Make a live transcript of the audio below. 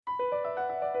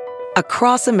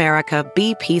Across America,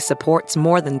 BP supports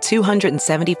more than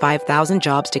 275,000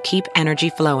 jobs to keep energy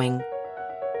flowing.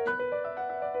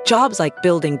 Jobs like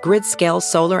building grid-scale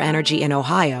solar energy in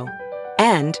Ohio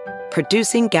and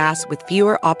producing gas with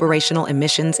fewer operational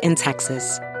emissions in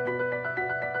Texas.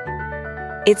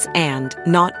 It's and,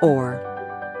 not or.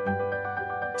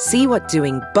 See what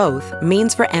doing both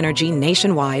means for energy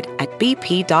nationwide at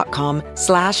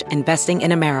bp.com/investing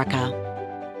in America.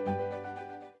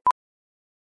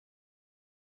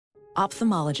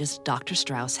 Ophthalmologist Dr.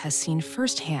 Strauss has seen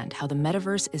firsthand how the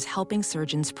metaverse is helping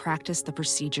surgeons practice the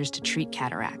procedures to treat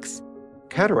cataracts.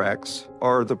 Cataracts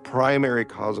are the primary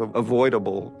cause of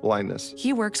avoidable blindness.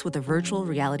 He works with a virtual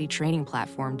reality training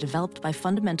platform developed by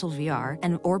Fundamental VR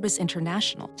and Orbis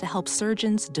International to help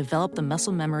surgeons develop the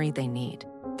muscle memory they need.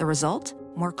 The result?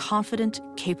 More confident,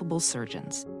 capable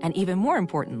surgeons. And even more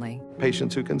importantly,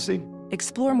 Patients who can see.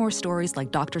 explore more stories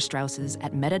like Dr. Strauss's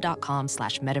at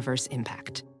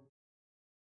meta.com/metaverseimpact.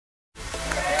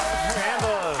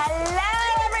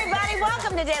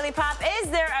 Welcome to Daily Pop. Is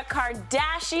there a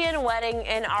Kardashian wedding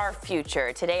in our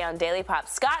future? Today on Daily Pop,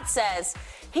 Scott says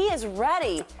he is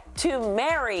ready to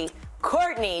marry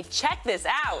Kourtney. Check this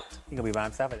out. He's gonna be by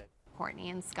himself with it.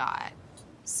 Kourtney and Scott.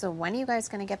 So when are you guys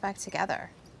gonna get back together?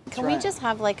 Can we just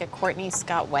have like a Kourtney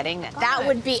Scott wedding? That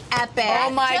would be epic. Oh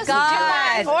my Just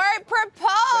God. do it. Or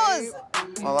propose.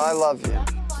 Well, I love you,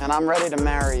 and I'm ready to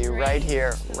marry you right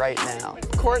here, right now.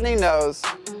 Kourtney knows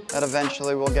that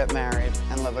eventually we'll get married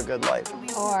and live a good life.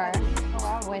 Or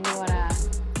when you wanna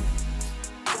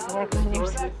work on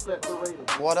yourself.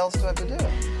 What else do I have to do?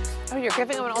 Oh, you're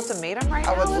giving him an ultimatum right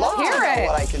now? I would love to Let's know hear it.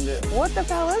 what I can do. What the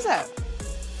hell is it?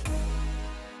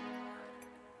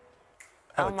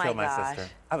 I would Oh my kill my gosh. sister.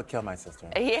 I would kill my sister.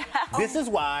 Yeah. This is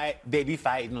why they be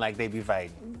fighting like they be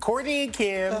fighting. Kourtney and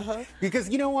Kim, because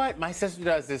you know what? My sister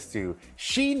does this too.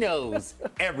 She knows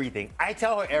everything. I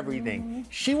tell her everything.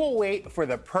 She will wait for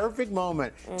the perfect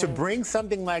moment to bring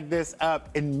something like this up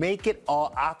and make it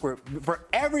all awkward for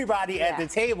everybody at the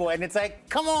table. And it's like,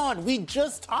 come on, we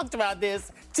just talked about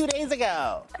this 2 days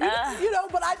ago. You know,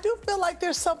 but I do feel like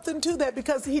there's something to that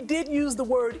because he did use the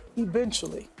word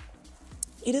eventually.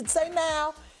 He didn't say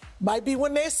now. Might be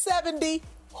when they're 70.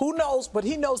 Who knows? But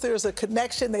he knows there's a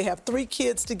connection. They have 3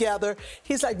 kids together.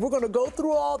 He's like, we're going to go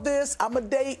through all this. I'm going to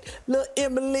date little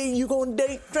Emily. You're going to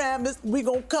date Travis. We're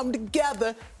going to come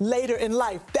together later in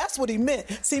life. That's what he meant.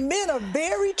 See, men are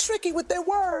very tricky with their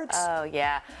words. Oh,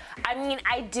 yeah. I mean,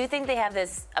 I do think they have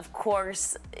this, of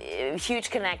course,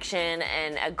 huge connection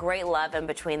and a great love in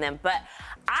between them. But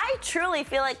I truly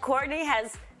feel like Kourtney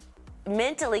has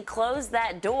mentally close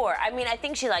that door. I mean, I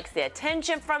think she likes the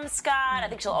attention from Scott. I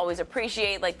think she'll always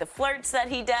appreciate like the flirts that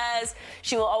he does.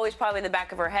 She will always probably in the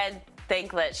back of her head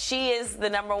think that she is the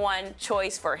number one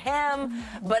choice for him.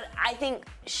 But I think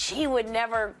she would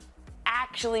never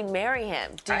actually marry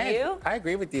him. Do you? I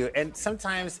agree with you. And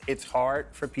sometimes it's hard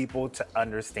for people to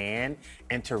understand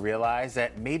and to realize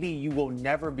that maybe you will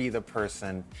never be the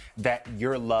person that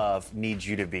your love needs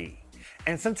you to be.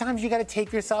 And sometimes you got to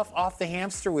take yourself off the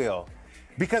hamster wheel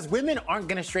because women aren't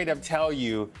going to straight up tell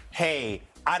you, hey,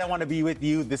 I don't want to be with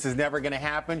you. This is never going to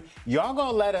happen. Y'all going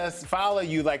to let us follow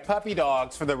you like puppy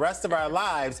dogs for the rest of our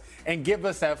lives and give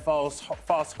us that false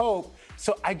hope.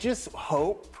 So I just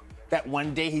hope that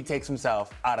one day he takes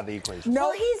himself out of the equation. No,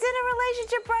 well, he's in a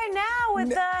relationship right now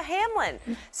with Hamlin.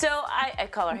 So I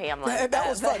call her Hamlin. That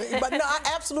was funny. But no, I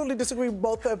absolutely disagree with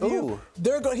both of you.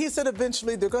 He said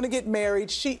eventually they're going to get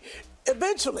married.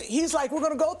 Eventually, he's like, we're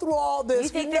going to go through all this. You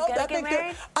think they're going to get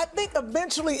married? I think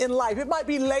eventually in life. It might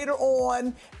be later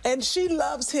on, and she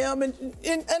loves him, and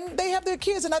they have their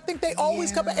kids, and I think they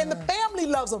always come back, and the family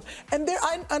loves them. And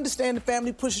I understand the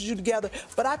family pushes you together,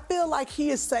 but I feel like he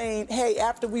is saying, hey,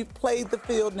 after we've played the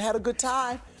field and had a good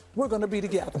time, we're going to be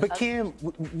together. But Kim,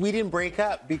 we didn't break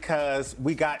up because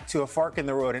we got to a fork in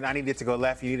the road and I needed to go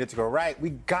left, you needed to go right.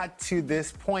 We got to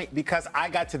this point because I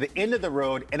got to the end of the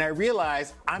road and I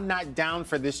realized I'm not down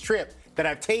for this trip that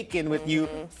I've taken with you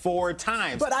 4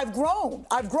 times. But I've grown.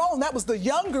 That was the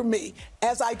younger me.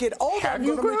 As I get older, I'm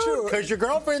going to mature. Because your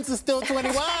girlfriends are still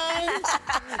 21.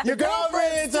 Your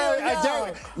girlfriends are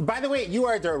young. By the way, you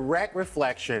are a direct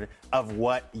reflection of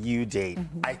what you date.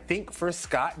 I think for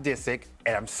Scott Disick,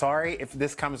 and I'm sorry if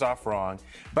this comes off wrong,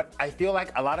 but I feel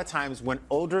like a lot of times when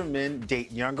older men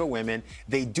date younger women,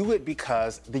 they do it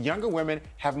because the younger women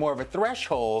have more of a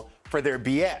threshold for their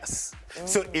BS.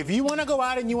 So if you want to go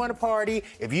out and you want to party,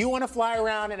 if you want to fly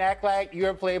around and act like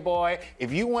you're a playboy,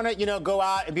 if you want to, go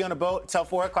out and be on a boat till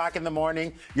 4 o'clock in the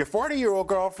morning, your 40-year-old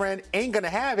girlfriend ain't gonna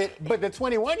have it, but the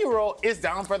 21-year-old is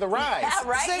down for the ride. Yeah,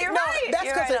 right. See, You're no, right. that's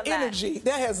You're because right of on that. energy.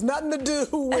 That has nothing to do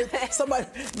with somebody.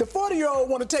 The 40-year-old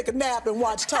want to take a nap and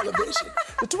watch television.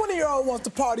 The 20-year-old wants to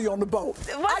party on the boat. What's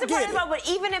the I get part it. about? But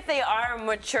even if they are a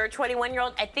mature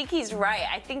 21-year-old, I think he's right.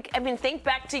 Think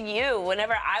back to you.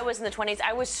 Whenever I was in the 20s,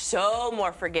 I was so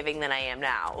more forgiving than I am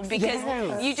now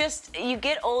because you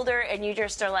get older and you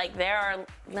just are like,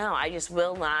 I just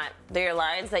will not. There are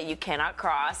lines that you cannot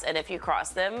cross, and if you cross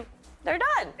them, they're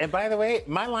done. And by the way,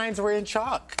 my lines were in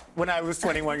chalk when I was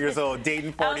 21 years old,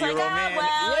 dating 40-year-old men.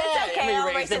 Well, it's okay.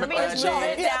 I'll raise them let me just a roll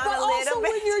it Yeah, down but a also little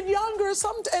when bit. you're younger,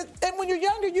 and when you're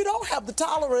younger, you don't have the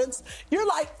tolerance. You're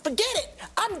like, forget it.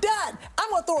 I'm done.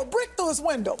 I'm gonna throw a brick through his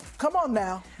window. Come on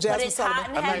now, Jasmine But it's Sullivan. hot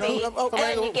and heavy, and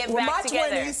then you get back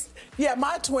together.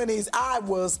 My 20s, I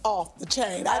was off the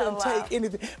chain. I didn't take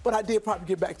anything, but I did probably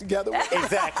get back together with him.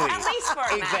 Exactly. At least for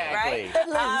a minute, right? At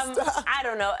least. I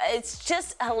don't know. It's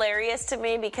just hilarious to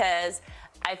me because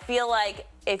I feel like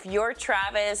if you're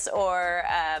Travis or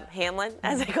Hamlin,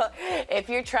 as I call it, if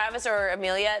you're Travis or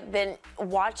Amelia, then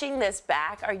watching this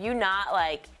back, are you not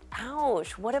like,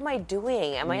 ouch, what am I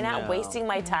doing? Am I not wasting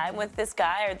my time with this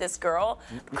guy or this girl?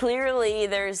 Clearly,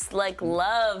 there's like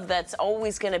love that's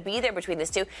always going to be there between these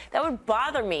two. That would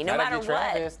bother me no matter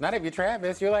what. Not if you're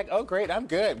Travis. You're like, oh, great, I'm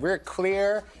good. We're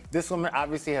clear. This woman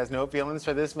obviously has no feelings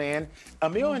for this man.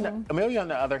 Amelia, on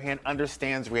the other hand,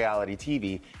 understands reality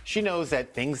TV. She knows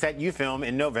that things that you film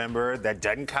in November that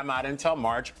doesn't come out until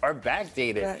March are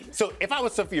backdated. Right. So if I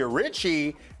was Sophia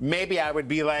Richie, maybe I would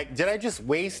be like, did I just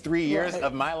waste 3 years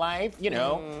of my life,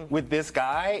 with this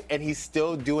guy, and he's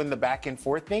still doing the back and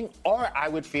forth thing? Or I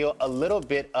would feel a little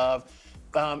bit of,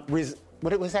 what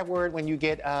was that word when you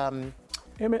get,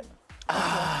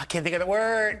 I can't think of the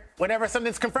word. Whenever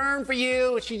something's confirmed for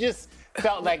you, she just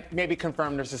felt like maybe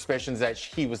confirmed her suspicions that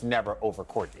he was never over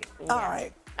Courtney. All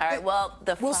right. All right, well,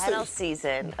 the We'll final see.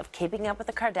 season of Keeping Up with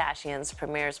the Kardashians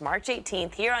premieres March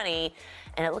 18th here on E!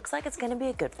 And it looks like it's going to be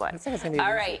a good one.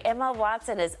 All right, Emma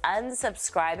Watson is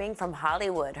unsubscribing from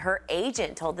Hollywood. Her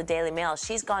agent told the Daily Mail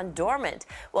she's gone dormant.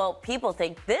 Well, people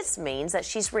think this means that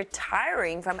she's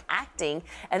retiring from acting,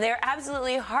 and they're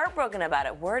absolutely heartbroken about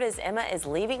it. Word is Emma is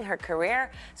leaving her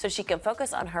career so she can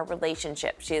focus on her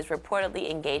relationship. She is reportedly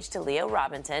engaged to Leo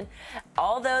Robinson.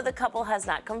 Although the couple has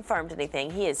not confirmed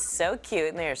anything, he is so cute,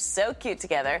 and they are so cute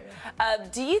together.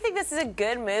 Do you think this is a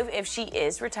good move if she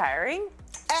is retiring?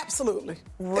 Absolutely.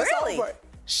 Really? It's over.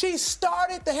 She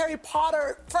started the Harry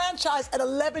Potter franchise at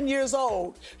 11 years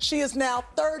old. She is now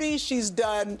 30. She's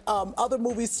done other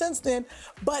movies since then.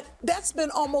 But that's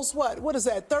been almost what is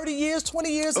that, 30 years,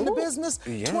 20 years in the business?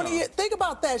 Yeah. 20 years. Think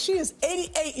about that. She is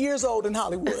 88 years old in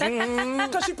Hollywood.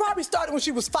 Because she probably started when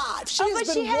she was 5. She has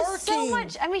been she has working. so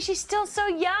much. I mean, she's still so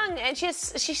young, and she's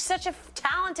such a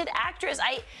talented actress.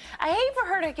 I hate for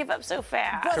her to give up so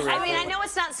fast. But I mean, I know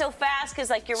it's not so fast because,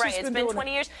 like, you're right, it's been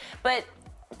 20 years, but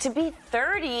to be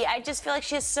 30, I just feel like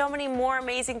she has so many more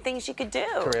amazing things she could do.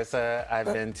 Carissa, I've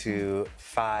been to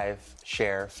 5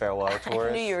 Cher farewell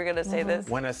tours. I knew you were going to say this.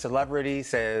 When a celebrity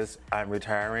says, I'm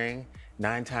retiring,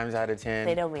 9 times out of 10,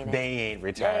 They don't mean it. They ain't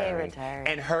retiring. They ain't retiring.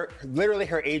 And literally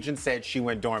her agent said she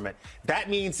went dormant. That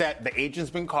means that the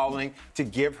agent's been calling to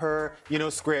give her,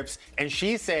 scripts, and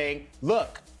she's saying,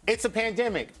 look, it's a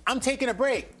pandemic. I'm taking a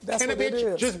break. That's Can a what it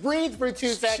bitch is. just breathe for 2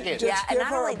 seconds? Just Yeah, and give not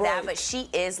her a only that, break. but she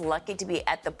is lucky to be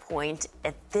at the point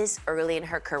at this early in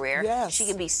her career. Yes. She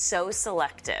can be so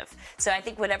selective. So I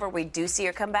think whenever we do see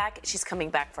her come back, she's coming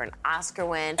back for an Oscar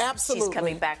win. Absolutely. She's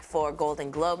coming back for a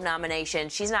Golden Globe nomination.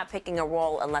 She's not picking a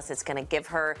role unless it's going to give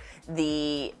her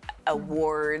the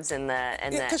awards and the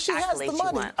Because she has accolades the she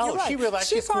money. wants. Oh, You're right. she realized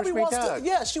she probably squished me wants Doug. to.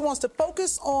 Yeah, she wants to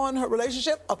focus on her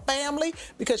relationship, a family,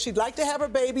 because she'd like to have her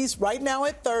babies right now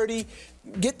at 30,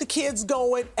 get the kids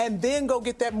going, and then go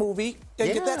get that movie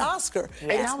and get that Oscar.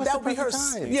 Yeah. And now is that the would be her.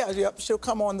 perfect time. Yeah, she'll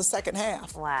come on the second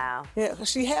half. Wow. Yeah,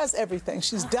 she has everything.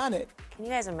 She's done it. Can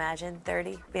you guys imagine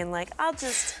 30 being like, I'll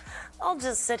just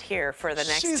sit here for the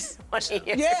next She's- 20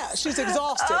 years? Yeah, she's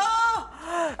exhausted.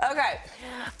 Oh, okay.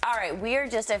 All right, we are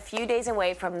just a few days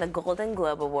away from the Golden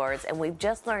Globe Awards, and we've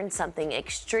just learned something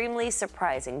extremely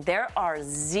surprising. There are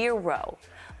 0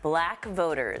 black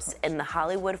voters in the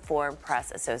Hollywood Foreign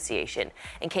Press Association.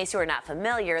 In case you are not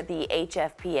familiar, the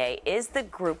HFPA is the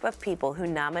group of people who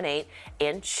nominate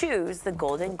and choose the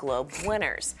Golden Globe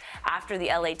winners. After the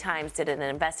LA Times did an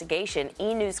investigation,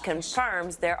 E! News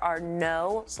confirms there are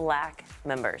no black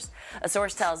members. A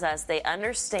source tells us they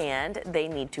understand they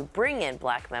need to bring in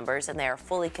black members, and they are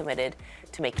fully committed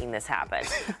to making this happen.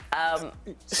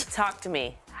 Talk to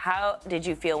me. How did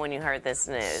you feel when you heard this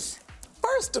news?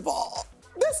 First of all,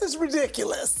 this is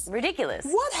ridiculous. Ridiculous.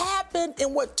 What happened in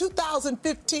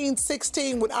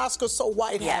 2015-16 when Oscar So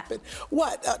White happened?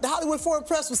 What? The Hollywood Foreign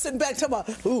Press was sitting back talking about,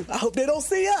 ooh, I hope they don't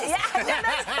see us. Yeah,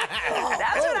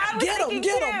 that's what I was thinking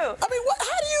get too. them. I mean,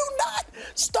 how do you not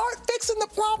start fixing the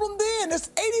problem then? There's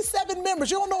 87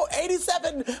 members. You don't know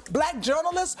 87 black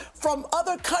journalists from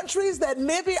other countries that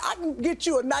live here? I can get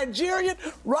you a Nigerian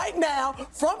right now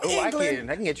from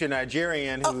England. I can get you a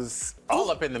Nigerian who's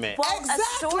all up in the mix. Well,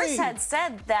 Exactly. a source had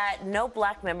said that no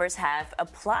black members have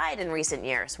applied in recent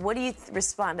years. What do you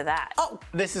respond to that? Oh,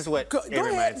 This is what Go it ahead,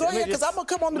 reminds go me. ahead, 'cause I'm gonna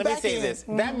come on the back Let me say end. this.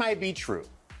 That might be true.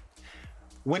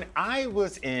 When I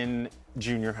was in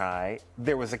junior high,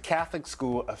 there was a Catholic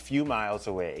school a few miles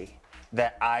away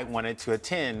that I wanted to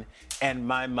attend, and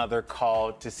my mother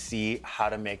called to see how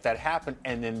to make that happen,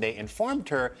 and then they informed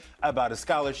her about a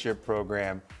scholarship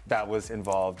program that was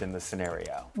involved in the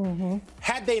scenario.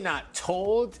 Had they not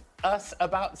told us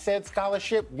about said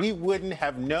scholarship, we wouldn't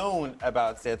have known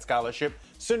about said scholarship,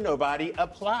 so nobody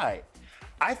applied.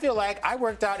 I feel like I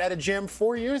worked out at a gym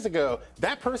 4 years ago.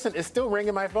 That person is still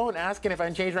ringing my phone asking if I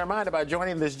changed my mind about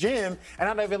joining this gym, and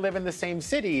I don't even live in the same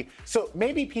city. So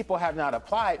maybe people have not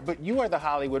applied, but you are the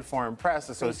Hollywood Foreign Press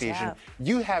Association.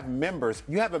 You have members.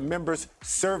 You have a members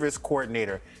service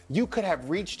coordinator. You could have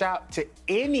reached out to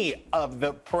any of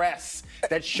the press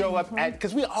that show up at,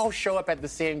 because we all show up at the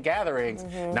same gatherings.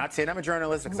 Not saying I'm a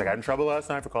journalist, because I got in trouble last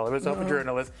night for calling myself a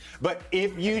journalist. But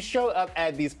if you show up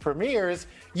at these premieres,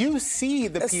 you see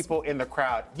the people in the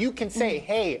crowd. You can say,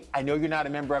 hey, I know you're not a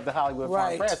member of the Hollywood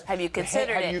Foreign Press. Have you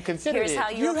considered it? Have you considered Here's it? how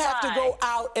you have to apply. go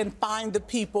out and find the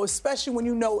people, especially when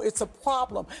you know it's a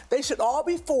problem. They should all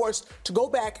be forced to go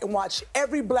back and watch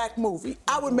every black movie.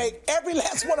 I would make every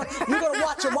last one of them. You're going to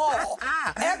watch them all.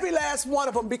 Every last one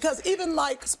of them. Because even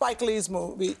like Spike Lee's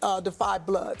movie, The Five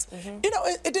Bloods, you know,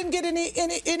 it didn't get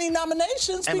any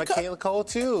nominations. And because Michaela Cole,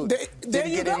 too, there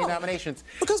didn't you get go. any nominations.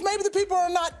 Because maybe the people are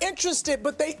not interested,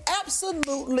 but they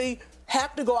absolutely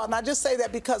have to go out. And I just say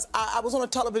that because I was on a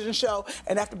television show,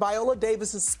 and after Viola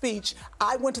Davis's speech,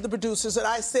 I went to the producers and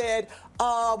I said,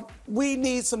 we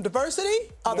need some diversity.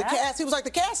 The cast, he was like,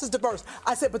 the cast is diverse.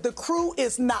 I said, but the crew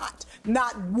is not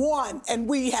one. And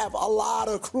we have a lot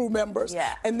of crew members.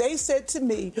 And they said to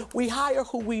me, we hire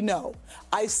who we know.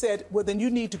 I said, well, then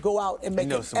you need to go out and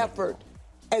make an effort.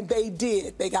 And they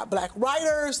did. They got black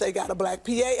writers. They got a black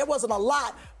PA. It wasn't a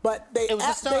lot, but they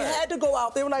had to go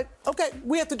out. They were like, okay,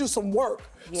 we have to do some work.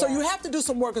 So you have to do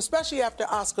some work, especially after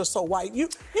Oscar So White.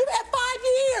 You've had 5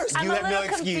 years. I'm You a have no little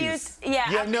excuse. confused. Yeah,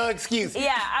 You have no excuse.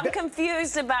 Yeah, I'm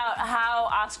confused about how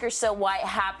Oscar So White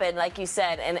happened, like you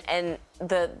said, and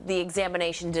the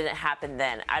examination didn't happen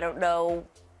then. I don't know.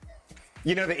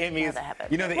 You know the Emmys.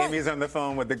 Emmys on the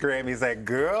phone with the Grammys, like,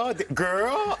 girl,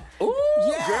 ooh,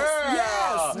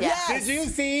 Yes. Did you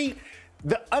see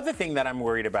the other thing that I'm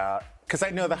worried about? Because I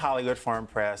know the Hollywood Foreign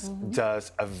Press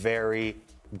does a very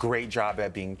great job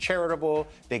at being charitable.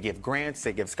 They give grants,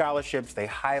 they give scholarships, they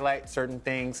highlight certain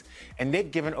things, and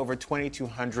they've given over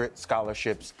 2,200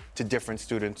 scholarships to different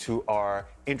students who are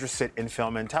interested in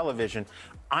film and television.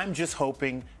 I'm just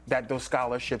hoping that those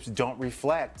scholarships don't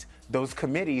reflect those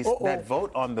committees that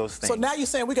vote on those things. So now you're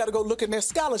saying we got to go look in their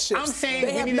scholarships. I'm saying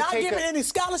they we have need to not take given any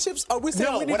scholarships. Or we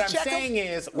saying we need to check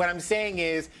them? What I'm saying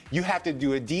is you have to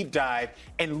do a deep dive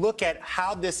and look at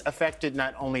how this affected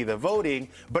not only the voting,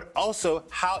 but also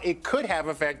how it could have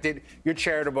affected your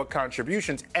charitable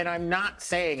contributions. And I'm not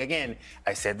saying, again,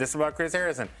 I said this about Chris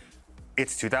Harrison.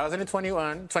 It's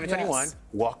 2021. Yes.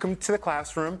 Welcome to the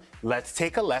classroom. Let's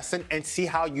take a lesson and see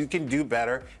how you can do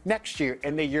better next year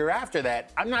and the year after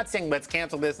that. I'm not saying let's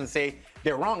cancel this and say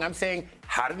they're wrong. I'm saying,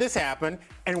 how did this happen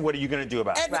and what are you going to do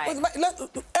about it?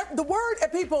 The word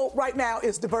at people right now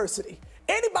is diversity.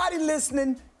 Anybody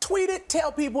listening, tweet it,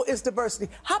 tell people it's diversity.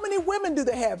 How many women do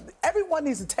they have? Everyone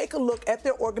needs to take a look at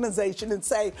their organization and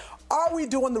say, are we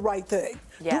doing the right thing?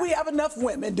 Yeah. Do we have enough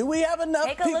women? Do we have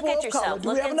enough people of color?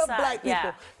 Do we have enough black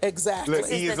people? Exactly. Look,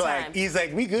 he's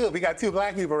like, we good. We got 2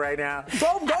 black people right now.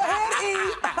 Go ahead,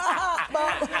 E.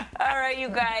 All right, you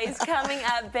guys. Coming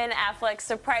up, Ben Affleck's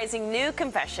surprising new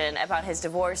confession about his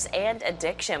divorce and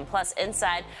addiction. Plus,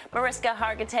 inside Mariska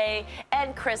Hargitay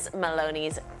and Chris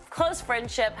Maloney's close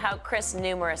friendship, how Chris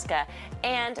knew Mariska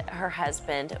and her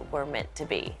husband were meant to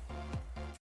be.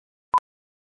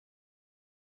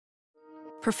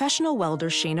 Professional welder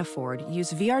Shayna Ford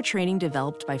used VR training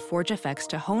developed by ForgeFX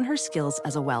to hone her skills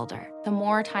as a welder. The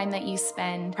more time that you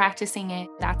spend practicing it,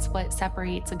 that's what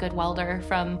separates a good welder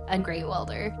from a great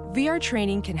welder. VR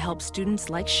training can help students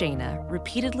like Shayna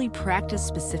repeatedly practice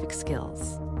specific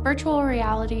skills. Virtual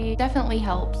reality definitely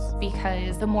helps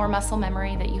because the more muscle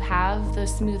memory that you have, the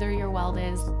smoother your weld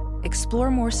is. Explore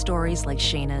more stories like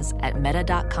Shayna's at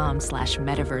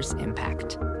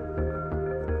meta.com/metaverseimpact.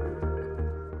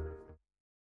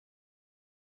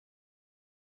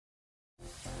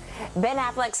 Ben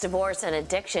Affleck's divorce and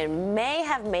addiction may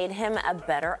have made him a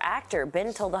better actor.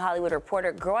 Ben told The Hollywood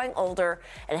Reporter, growing older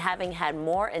and having had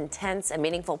more intense and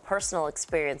meaningful personal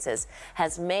experiences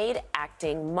has made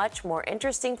acting much more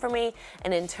interesting for me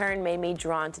and in turn made me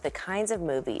drawn to the kinds of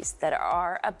movies that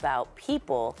are about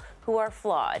people who are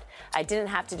flawed. I didn't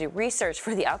have to do research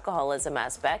for the alcoholism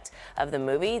aspect of the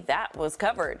movie. That was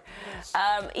covered.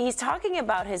 He's talking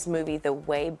about his movie, The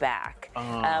Way Back.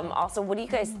 Also, what do you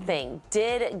guys think?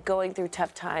 Did going through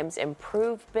tough times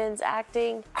improve Ben's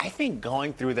acting? I think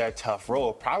going through that tough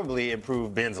role probably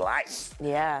improved Ben's life.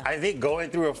 Yeah. I think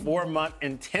going through a 4-month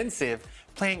intensive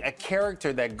playing a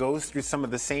character that goes through some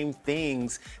of the same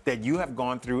things that you have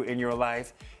gone through in your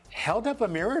life held up a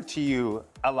mirror to you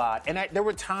a lot. And there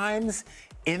were times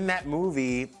in that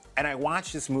movie, and I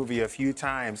watched this movie a few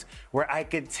times, where I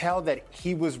could tell that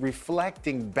he was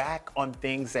reflecting back on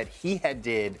things that he had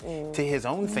did to his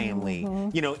own family,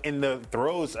 you know, in the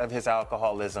throes of his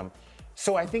alcoholism.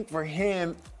 So I think for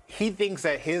him, he thinks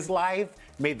that his life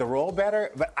made the role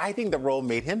better, but I think the role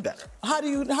made him better. How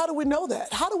do we know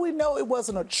that? How do we know it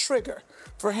wasn't a trigger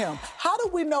for him? How do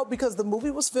we know, because the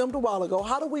movie was filmed a while ago,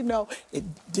 how do we know it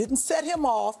didn't set him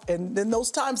off? And then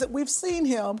those times that we've seen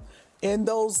him in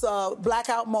those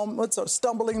blackout moments or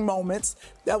stumbling moments,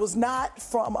 that was not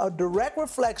from a direct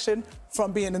reflection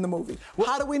from being in the movie. Well,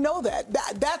 how do we know that?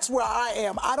 That's where I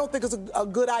am. I don't think it's a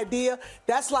good idea.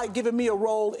 That's like giving me a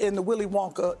role in the Willy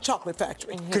Wonka chocolate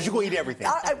factory. Because you're going to eat everything.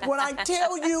 When I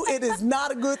tell you it is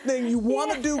not a good thing, you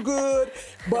want to do good,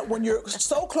 but when you're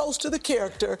so close to the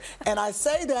character, and I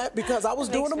say that because I was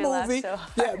doing a movie,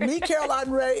 me, Caroline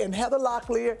Rhea, and Heather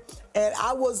Locklear, and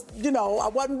I was, I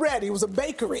wasn't ready. It was a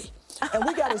bakery. And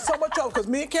we got in so much trouble because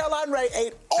me and Caroline Rhea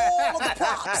ate all of the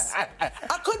props.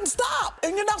 I couldn't stop.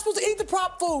 And you're not supposed to eat the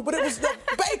prop food, but it was the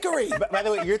bakery. By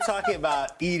the way, you're talking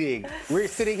about eating. We're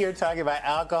sitting here talking about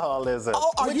alcoholism.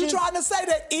 Oh, are you trying to say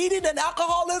that eating and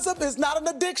alcoholism is not an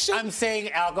addiction? I'm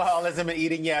saying alcoholism and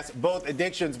eating, yes, both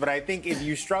addictions. But I think if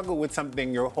you struggle with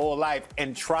something your whole life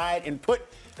and try to put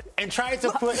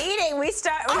eating, we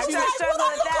start struggling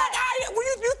with that.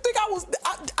 You think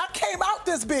I came out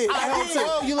this big? I hope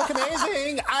so. You look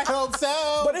amazing. I hope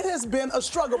so. But it has been a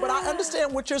struggle. But I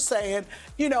understand what you're saying,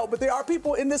 but there are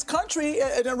people in this country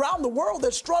and around the world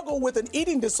that struggle with an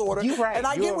eating disorder. You're right. And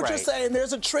I get what you're saying.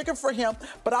 There's a trigger for him.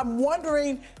 But I'm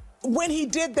wondering, when he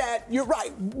did that, you're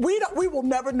right. We will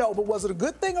never know. But was it a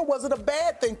good thing or was it a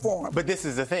bad thing for him? But this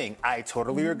is the thing. I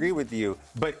totally agree with you.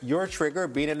 But your trigger,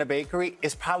 being in a bakery,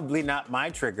 is probably not my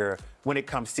trigger when it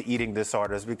comes to eating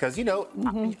disorders, because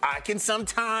I can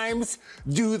sometimes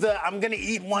do I'm gonna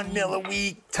eat 1 meal a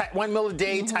week, 1 meal a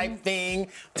day type thing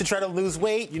to try to lose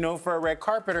weight, for a red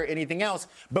carpet or anything else.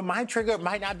 But my trigger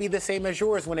might not be the same as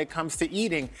yours when it comes to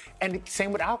eating, and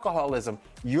same with alcoholism.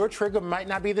 Your trigger might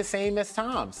not be the same as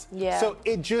Tom's. Yeah. So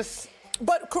it just.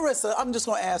 But Carissa, I'm just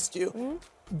gonna ask you,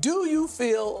 do you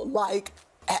feel like,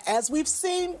 as we've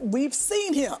seen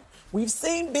him? We've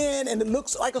seen Ben, and it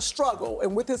looks like a struggle,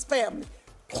 and with his family,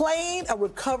 playing a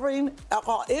recovering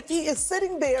alcoholic. If he is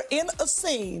sitting there in a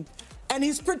scene and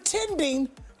he's pretending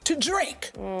to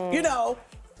drink,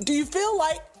 do you feel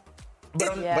like? But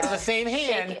on the same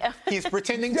hand, he's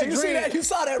pretending to drink. See that? You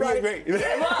saw that, right? Well,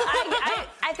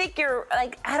 I think you're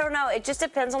I don't know. It just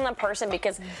depends on the person,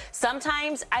 because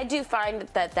sometimes I do find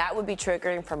that would be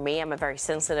triggering for me. I'm a very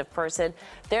sensitive person.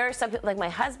 There are some people, like my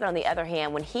husband, on the other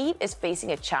hand, when he is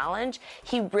facing a challenge,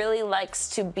 he really likes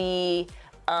to be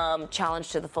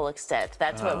challenged to the full extent.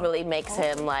 That's what really makes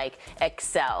him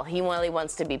excel. He really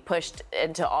wants to be pushed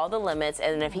into all the limits,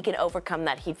 and if he can overcome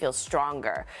that, he feels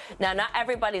stronger. Now, not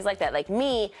everybody's like that. Like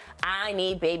me, I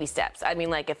need baby steps. I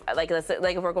mean, if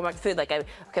we're going back to food,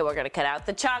 we're gonna cut out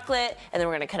the chocolate, and then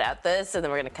we're gonna cut out this, and then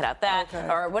we're gonna cut out that,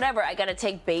 or whatever. I gotta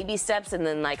take baby steps and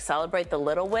then celebrate the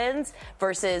little wins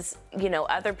versus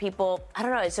other people. I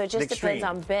don't know. So it just depends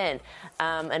on Ben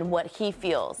and what he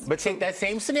feels. But take that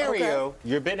same scenario.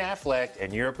 You're Ben Affleck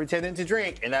and you're pretending to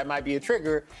drink, and that might be a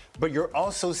trigger, but you're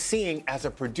also seeing as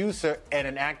a producer and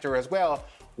an actor as well,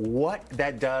 what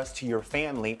that does to your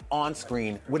family on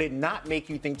screen. Would it not make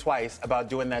you think twice about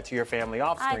doing that to your family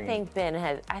off screen?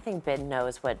 I think Ben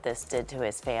knows what this did to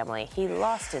his family. He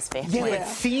lost his family. Yeah, but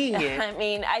seeing it. I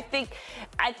mean, I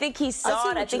think he saw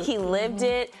it. I think he lived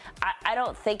it. I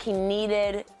don't think he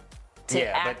needed to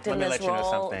act in this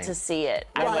role to see it.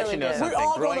 I really do. We're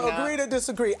all going to agree to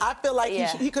disagree. I feel like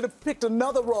he could have picked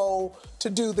another role to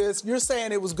do this. You're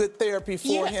saying it was good therapy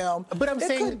for him. But I'm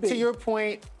saying, to your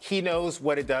point, he knows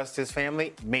what it does to his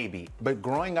family, maybe. But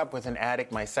growing up with an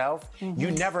addict myself, you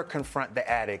never confront the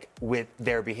addict with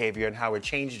their behavior and how it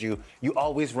changed you. You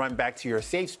always run back to your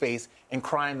safe space and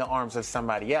cry in the arms of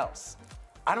somebody else.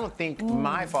 I don't think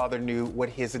my father knew what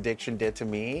his addiction did to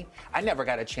me. I never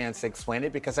got a chance to explain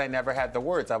it because I never had the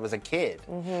words. I was a kid.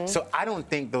 So I don't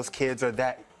think those kids are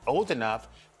that old enough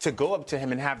to go up to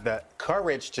him and have the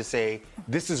courage to say,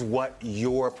 this is what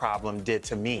your problem did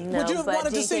to me. Would you have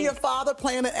wanted to see your father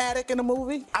playing an addict in a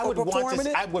movie? I would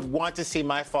want to see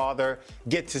my father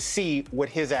get to see what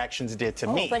his actions did to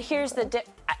me. But here's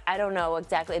I don't know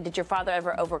exactly. Did your father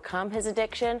ever overcome his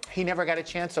addiction? He never got a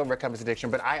chance to overcome his addiction,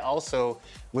 but I also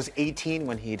was 18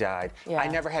 when he died. I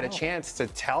never had a chance to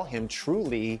tell him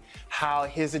truly what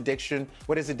his addiction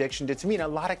did to me. And a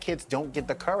lot of kids don't get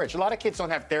the courage. A lot of kids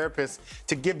don't have therapists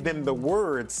to give them the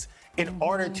words in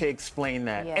order to explain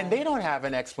that. And they don't have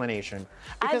an explanation.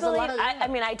 I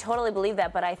totally believe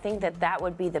that, but I think that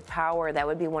would be the power, that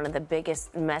would be one of the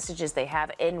biggest messages they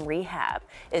have in rehab,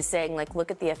 is saying, like, look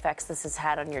at the effects this has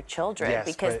had on your children,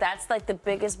 because that's like the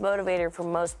biggest motivator for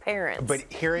most parents. But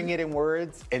hearing it in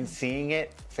words and seeing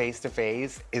it face to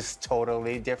face is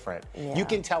totally different. You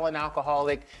can tell an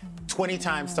alcoholic 20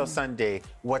 times till Sunday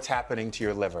what's happening to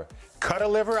your liver. Cut a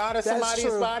liver out of somebody's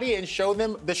body and show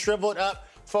them the shriveled up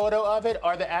photo of it,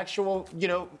 or the actual,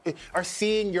 are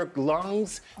seeing your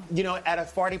lungs, at a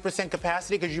 40%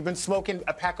 capacity because you've been smoking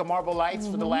a pack of Marlboro Lights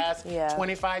for the last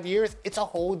 25 years. It's a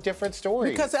whole different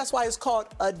story. Because that's why it's called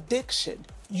addiction.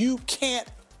 You can't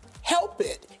help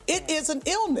it. It is an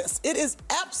illness. It is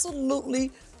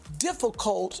absolutely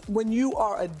difficult when you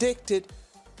are addicted.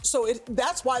 So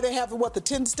that's why they have the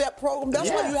 10-step program. That's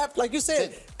why you have, like you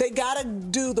said, they got to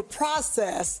do the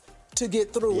process to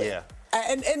get through it.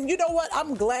 And you know what?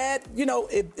 I'm glad,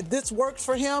 if this worked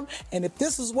for him, and if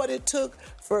this is what it took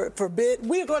for Ben,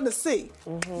 we're going to see.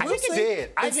 I think it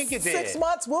did. I think it did. 6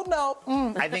 months, we'll know.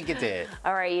 I think it did.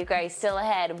 All right, you guys, still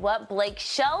ahead. What Blake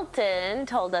Shelton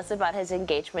told us about his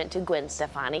engagement to Gwen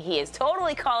Stefani. He is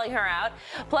totally calling her out.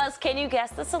 Plus, can you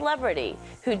guess the celebrity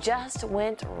who just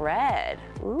went red?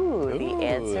 Ooh, the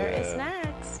answer is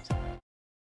next.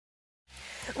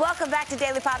 Welcome back to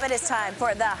Daily Pop. It is time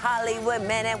for the Hollywood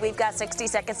Minute. We've got 60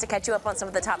 seconds to catch you up on some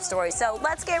of the top stories, so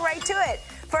let's get right to it.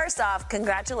 First off,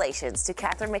 congratulations to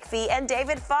Katharine McPhee and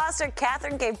David Foster.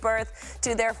 Katharine gave birth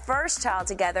to their first child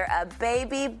together, a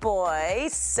baby boy.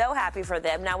 So happy for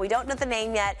them. Now, we don't know the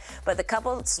name yet, but the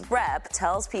couple's rep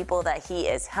tells people that he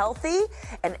is healthy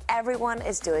and everyone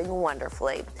is doing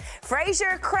wonderfully.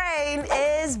 Frasier Crane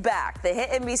is back. The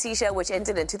hit NBC show, which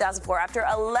ended in 2004 after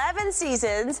 11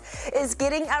 seasons, is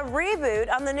getting a reboot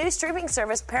on the new streaming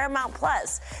service Paramount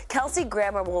Plus. Kelsey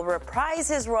Grammer will reprise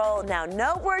his role. Now,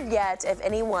 no word yet if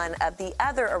any one of the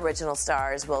other original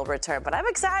stars will return, but I'm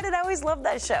excited. I always loved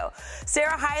that show.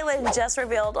 Sarah Hyland just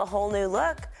revealed a whole new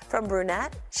look. From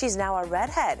brunette, she's now a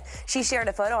redhead. She shared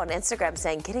a photo on Instagram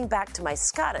saying, "Getting back to my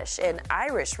Scottish and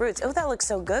Irish roots." Oh, that looks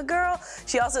so good, girl.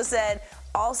 She also said,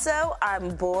 "Also,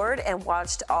 I'm bored and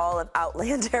watched all of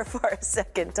Outlander for a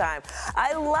second time."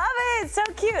 I love it. So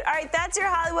cute. All right, that's your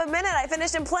Hollywood Minute. I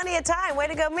finished in plenty of time. Way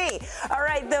to go, me. All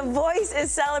right, The Voice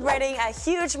is celebrating a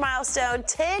huge milestone,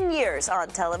 10 years on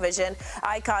television.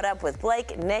 I caught up with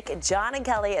Blake, Nick, John, and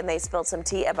Kelly, and they spilled some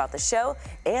tea about the show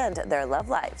and their love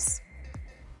lives.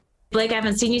 Blake, I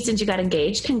haven't seen you since you got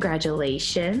engaged.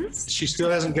 Congratulations. She still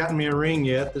hasn't gotten me a ring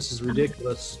yet. This is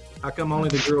ridiculous. How come only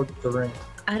the girl gets the ring?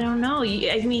 I don't know.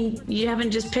 You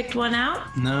haven't just picked one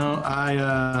out? No,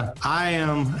 I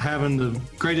am having the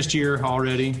greatest year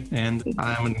already, and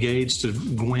I'm engaged to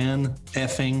Gwen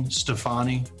effing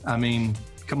Stefani. I mean,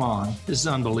 come on. This is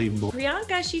unbelievable.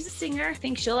 Priyanka, she's a singer.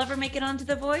 Think she'll ever make it onto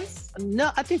The Voice?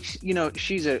 No, I think,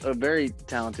 she's a very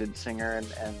talented singer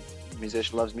and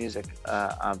musician, loves music,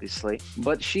 obviously.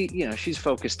 But she's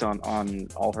focused on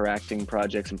all her acting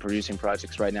projects and producing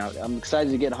projects right now. I'm excited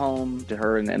to get home to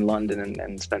her in London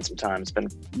and spend some time. It's been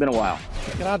a while.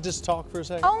 Can I just talk for a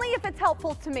second? Only if it's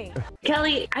helpful to me.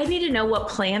 Kelly, I need to know what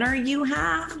planner you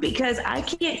have, because I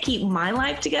can't keep my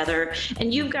life together.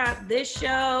 And you've got this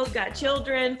show, got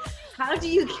children. How do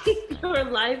you keep your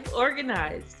life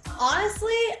organized?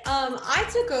 Honestly, I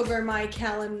took over my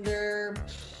calendar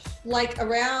like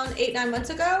around 8-9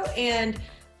 months ago, and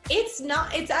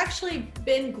it's actually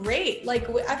been great. Like,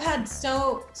 I've had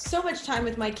so much time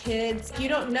with my kids. You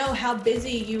don't know how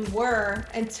busy you were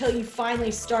until you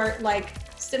finally start like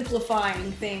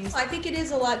simplifying things. I think it is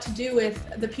a lot to do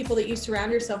with the people that you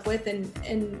surround yourself with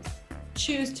and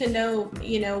choose to know,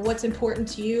 what's important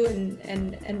to you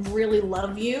and really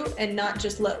love you and not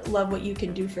just love what you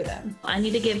can do for them. I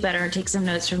need to get better and take some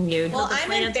notes from you. Well,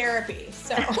 I'm in therapy,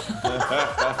 so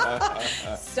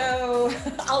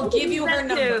I'll give you her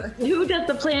number. Who does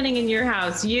the planning in your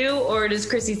house? You, or does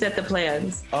Chrissy set the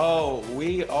plans? Oh,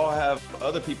 we all have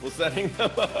other people setting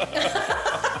them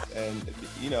up. And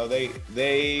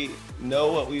they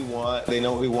know what we want. They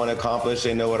know what we want to accomplish.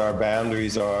 They know what our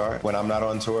boundaries are. When I'm not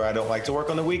on tour, I don't like to work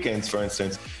on the weekends, for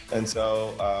instance. And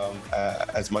so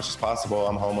as much as possible,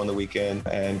 I'm home on the weekend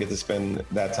and get to spend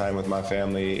that time with my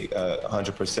family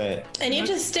 100%. And you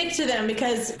just stick to them,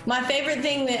 because my favorite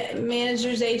thing that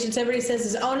managers, agents, everybody says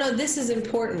is, oh no, this is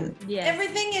important. Yes.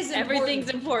 Everything is important. Everything's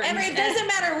important. It doesn't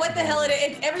matter what the hell it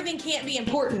is. Everything can't be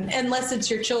important unless it's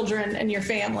your children and your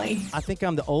family. I think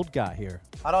I'm the old guy here.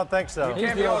 I don't think so. You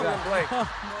can't be older than Blake.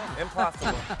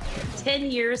 Impossible.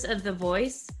 10 years of The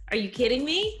Voice? Are you kidding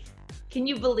me? Can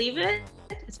you believe it?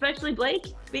 Especially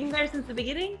Blake, being there since the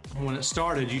beginning? When it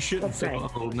started, you shouldn't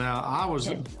feel old. Now, I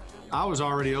was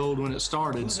already old when it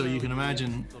started, so you can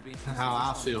imagine how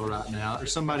I feel right now.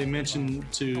 Somebody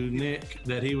mentioned to Nick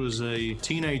that he was a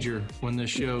teenager when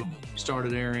this show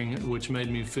started airing, which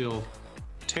made me feel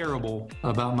terrible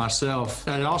about myself.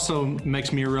 And it also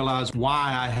makes me realize why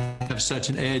I have such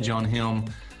an edge on him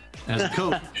as a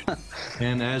coach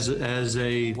and as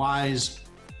a wise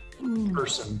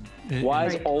person.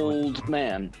 Wise old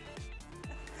man.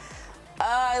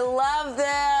 I love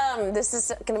them. This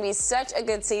is going to be such a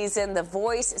good season. The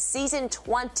Voice season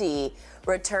 20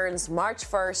 returns March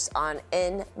 1st on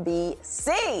NBC.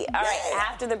 All right,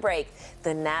 after the break,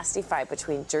 the nasty fight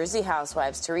between Jersey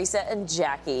Housewives Teresa and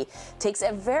Jackie takes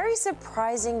a very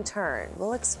surprising turn.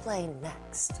 We'll explain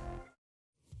next.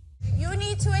 You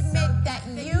need to admit that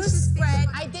you spread.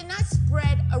 I did not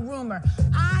spread a rumor.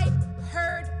 I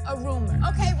heard a rumor.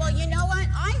 Okay, well, you know what?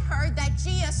 I heard that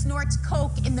Gia snorts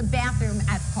coke in the bathroom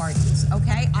at parties,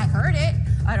 okay? I heard it.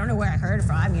 I don't know where I heard it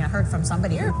from. I mean, I heard it from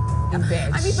somebody. You're a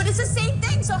bitch. I mean, but it's the same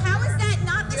thing. So how is that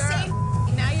not the same?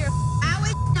 Now you're. How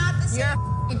is it not the same?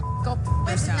 Go.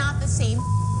 It's not the same.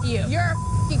 You're.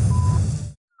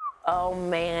 Oh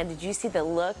man, did you see the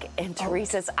look in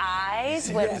Teresa's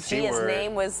eyes when Gia's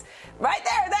name was right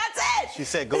there? That's it. She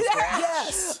said, "Go scratch."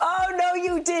 Yes. Oh no,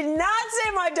 you did not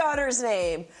say my daughter's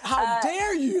name. How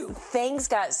dare you? Things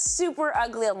got super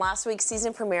ugly on last week's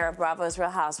season premiere of Bravo's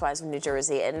Real Housewives of New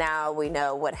Jersey, and now we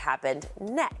know what happened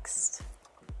next.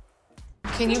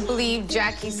 Can you believe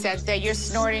Jackie said that you're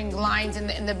snorting lines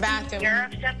in the bathroom? You're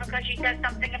upset because she said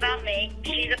something about me.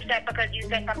 She's upset because you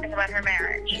said something about her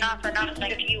marriage. Not for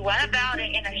nothing. If you went about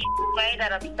it in a way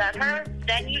that upset her,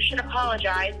 then you should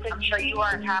apologize. I'm sure you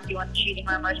weren't happy when the cheating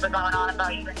rumors were going on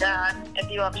about you and Dad. If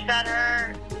you upset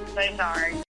her, say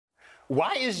sorry.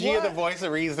 Why is Gia the voice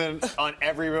of reason on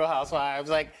every Real Housewives?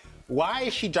 Like, why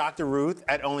is she Dr. Ruth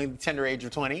at only the tender age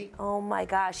of 20? Oh my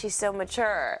gosh, she's so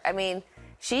mature. I mean,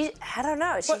 I don't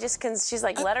know. She's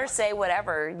like, let her say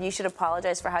whatever. You should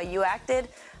apologize for how you acted.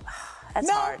 That's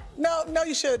hard. No,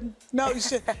 you shouldn't. No, you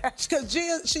shouldn't. Because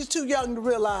she's too young to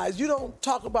realize you don't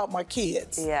talk about my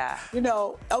kids. Yeah.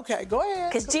 Okay, go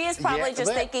ahead. Because Gia's probably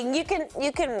just thinking,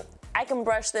 I can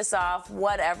brush this off,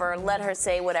 whatever. Let her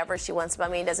say whatever she wants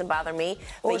about me. It doesn't bother me.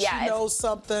 Or she knows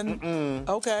something.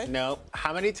 Okay. No.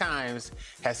 How many times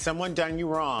has someone done you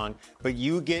wrong, but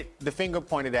you get the finger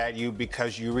pointed at you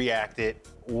because you reacted?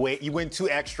 You went too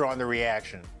extra on the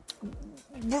reaction.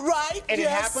 Right. And it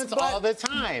happens all the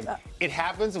time. It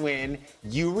happens when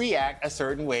you react a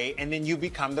certain way and then you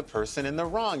become the person in the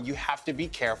wrong. You have to be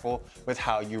careful with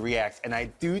how you react. And I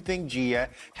do think Gia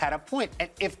had a point. And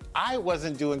if I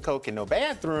wasn't doing coke in no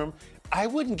bathroom, I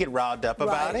wouldn't get riled up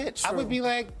about it. True. I would be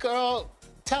like, girl,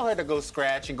 tell her to go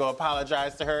scratch and go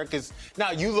apologize to her, because now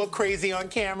you look crazy on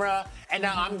camera, and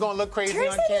now I'm going to look crazy on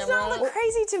camera. Teresa does not look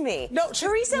crazy to me. No,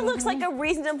 Teresa looks like a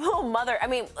reasonable mother. I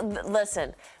mean,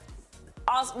 listen.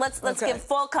 Also, let's give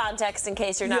full context in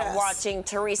case you're not watching.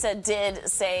 Teresa did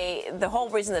say the whole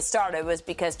reason that started was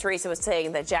because Teresa was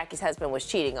saying that Jackie's husband was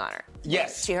cheating on her.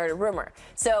 Yes. She heard a rumor.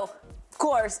 So, of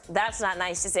course, that's not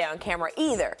nice to say on camera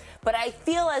either. But I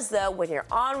feel as though when you're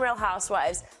on Real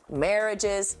Housewives,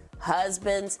 marriages,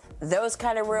 husbands, those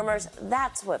kind of rumors,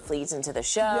 that's what feeds into the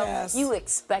show. Yes. You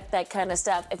expect that kind of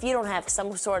stuff. If you don't have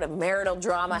some sort of marital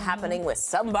drama happening with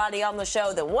somebody on the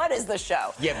show, then what is the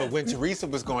show? Yeah, but when Teresa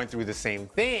was going through the same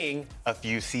thing a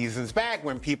few seasons back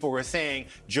when people were saying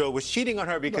Joe was cheating on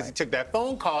her because he took that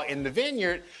phone call in the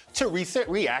vineyard, Teresa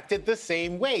reacted the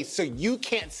same way. So you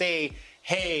can't say,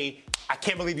 hey, I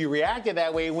can't believe you reacted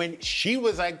that way when she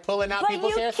was like pulling out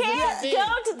people's hair. But you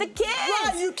can't go to the kids.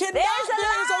 Right, you cannot.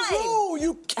 There's a rule.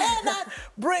 You cannot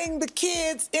bring the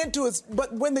kids into it.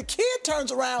 But when the kid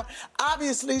turns around,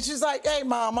 obviously she's like, hey,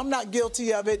 Mom, I'm not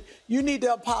guilty of it. You need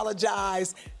to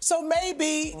apologize. So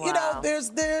maybe, you know,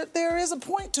 there is a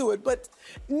point to it. But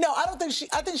no, I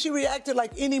think she reacted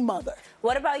like any mother.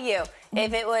 What about you?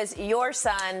 If it was your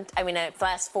son, I mean,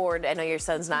 fast forward, I know your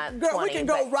son's not 20. Girl, we can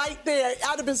go right there.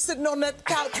 I'd have been sitting on that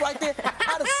couch right there.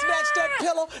 I'd have snatched that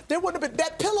pillow. There wouldn't have been,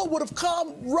 that pillow would have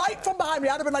come right from behind me.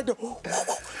 I'd have been like,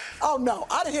 oh no,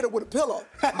 I'd have hit it with a pillow.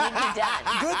 You'd be done.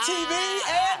 Good TV,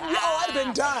 and I'd have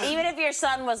been done. Even if your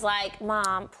son was like,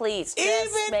 Mom, please,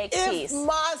 just make peace. Even if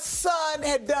my son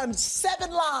had done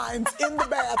 7 lines in the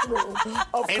bathroom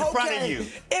of in cocaine. front of you.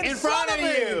 In front of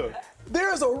you.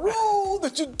 There is a rule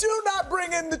that you do not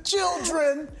bring in the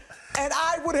children, and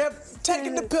I would have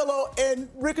taken the pillow and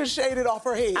ricocheted off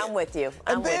her head. I'm with you.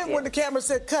 And then when the camera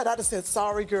said cut, I'd have said,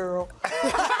 sorry, girl.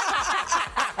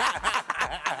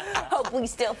 Hope we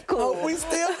still cool. Hope we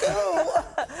still cool.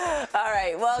 All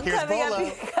right, well, Here's coming Bolo.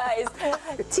 up, you guys,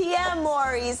 Tia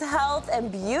Mowry's health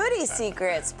and beauty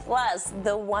secrets, plus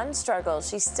the one struggle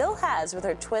she still has with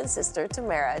her twin sister,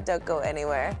 Tamara. Don't go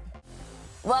anywhere.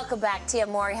 Welcome back. Tia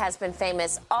Mowry has been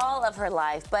famous all of her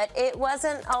life, but it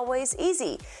wasn't always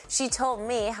easy. She told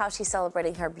me how she's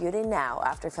celebrating her beauty now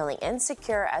after feeling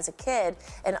insecure as a kid,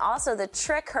 and also the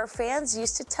trick her fans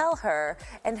used to tell her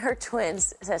and her twin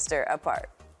sister apart.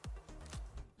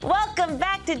 Welcome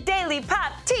back to Daily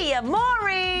Pop, Tia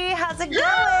Mowry. How's it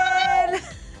going?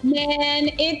 Man,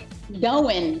 it's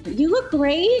going. You look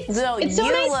great. So it's so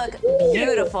you nice look to see you.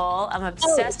 beautiful. I'm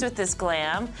obsessed with this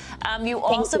glam. You've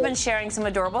also been sharing some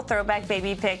adorable throwback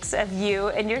baby pics of you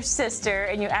and your sister,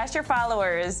 and you asked your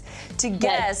followers to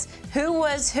guess who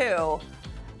was who.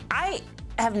 I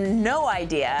have no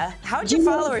idea. How'd your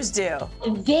followers do?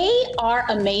 They are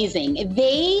amazing.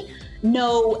 They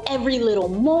know every little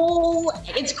mole.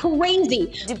 It's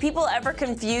crazy. Do people ever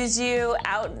confuse you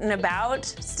out and about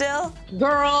still?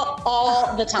 Girl,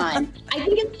 all the time. I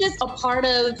think it's just a part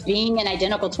of being an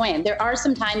identical twin. There are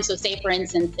some times, so say for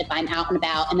instance, if I'm out and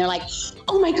about and they're like,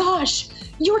 oh my gosh,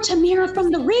 you're Tamara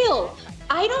from The Real.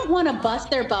 I don't want to bust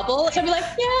their bubble. So I'd be like,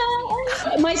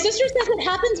 yeah. My sister says it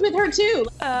happens with her too.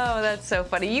 Oh, that's so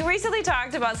funny. You recently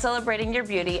talked about celebrating your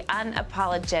beauty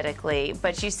unapologetically,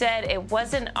 but you said it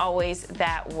wasn't always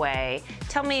that way.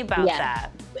 Tell me about that.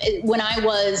 When I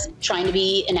was trying to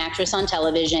be an actress on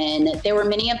television, there were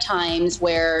many of times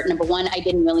where, number one, I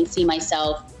didn't really see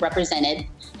myself represented.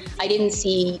 I didn't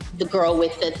see the girl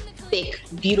with the thick,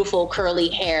 beautiful, curly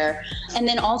hair. And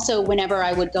then also, whenever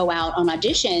I would go out on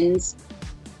auditions,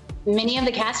 many of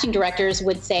the casting directors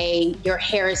would say, your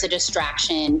hair is a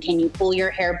distraction. Can you pull your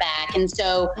hair back? And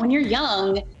so when you're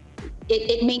young,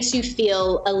 it makes you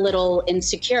feel a little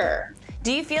insecure.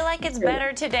 Do you feel like it's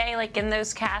better today, like in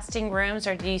those casting rooms,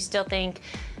 or do you still think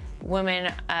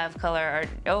women of color are,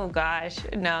 oh gosh,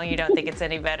 no, you don't think it's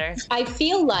any better? I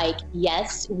feel like,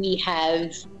 yes, we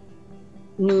have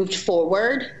moved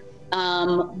forward,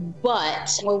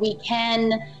 but where we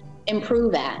can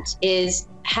improve at is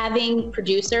having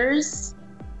producers,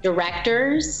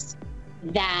 directors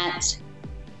that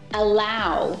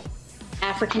allow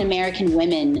African American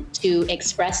women to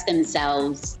express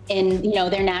themselves in,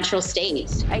 their natural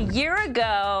state. A year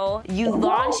ago, you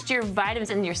launched your vitamins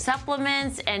and your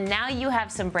supplements, and now you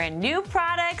have some brand new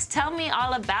products. Tell me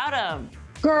all about them.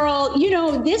 Girl,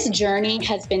 this journey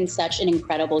has been such an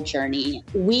incredible journey.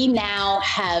 We now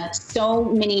have so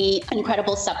many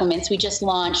incredible supplements. We just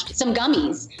launched some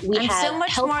gummies. I'm so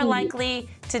much more likely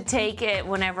to take it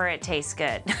whenever it tastes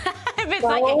good. If it's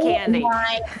like a candy. Oh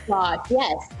my God,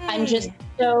 yes. I'm just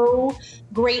so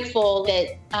grateful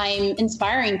that I'm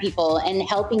inspiring people and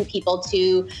helping people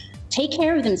to take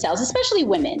care of themselves, especially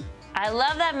women. I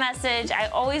love that message. I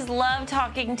always love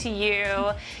talking to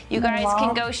you. You guys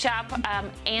can go shop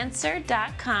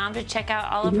Answer.com to check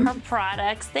out all of her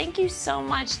products. Thank you so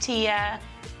much, Tia.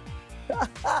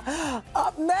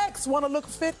 Up next, want to look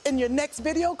fit in your next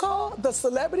video call? The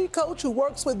celebrity coach who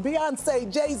works with Beyonce,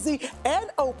 Jay-Z, and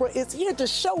Oprah is here to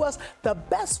show us the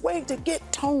best way to get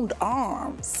toned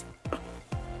arms.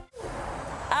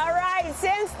 All right,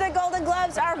 since the Golden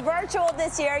Globes are virtual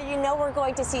this year, we're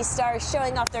going to see stars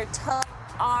showing off their toned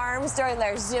arms during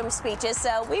their Zoom speeches,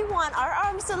 so we want our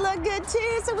arms to look good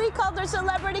too. So we called our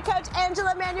celebrity coach,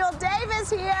 Angela Manuel Davis,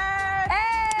 here.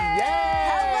 Hey!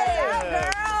 Help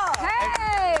us out, girl!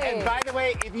 Hey! And by the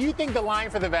way, if you think the line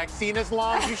for the vaccine is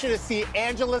long, you should have seen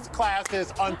Angela's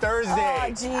classes on Thursday. Oh,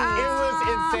 geez. It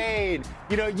was insane.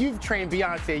 You know, you've trained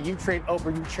Beyonce, you've trained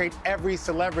Oprah, you've trained every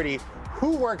celebrity.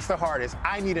 Who works the hardest?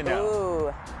 I need to know.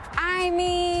 Ooh. I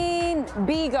mean,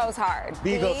 B goes hard.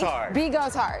 B goes hard. B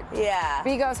goes hard. Yeah.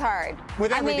 B goes hard.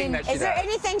 With everything that she Is there does.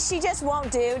 anything she just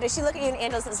won't do? Does she look at you and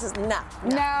Angela says, no?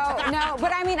 No,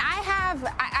 but I mean, I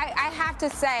have to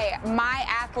say, my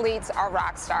athletes are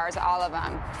rock stars, all of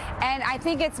them. And I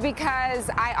think it's because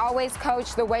I always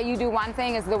coach the way you do one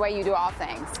thing is the way you do all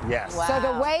things. Yes. So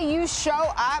the way you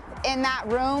show up in that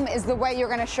room is the way you're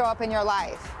going to show up in your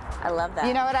life. I love that.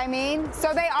 You know what I mean?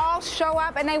 So they all show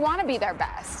up and they want to be their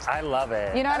best. I love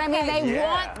it. You know what I mean? They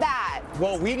want that.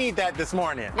 Well, we need that this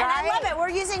morning. And I love it. We're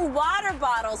using water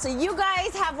bottles. So you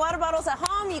guys have water bottles at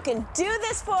home. You can do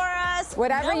this for us.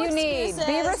 Whatever No you need. Be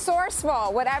excuses.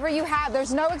 resourceful. Whatever you have.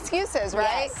 There's no excuses,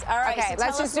 right? Yes. All right, Okay, so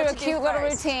let's tell just us do what a to cute do little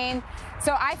first. routine.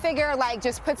 So I figure, like,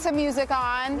 just put some music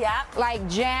on. Yep. Like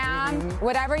jam,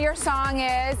 whatever your song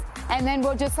is. And then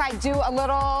we'll just, like, do a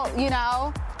little, you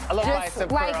know. A little just,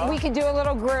 bicep like, curl. we could do a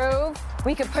little groove.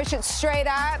 We could push it straight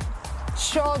up.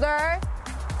 Shoulder.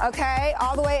 Okay,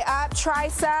 all the way up.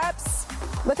 Triceps.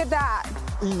 Look at that.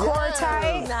 Core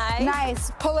tight. Nice.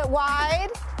 Nice. Pull it wide.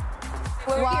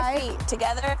 Where are Wide. your feet?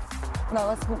 Together?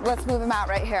 No, let's move them out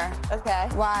right here. Okay.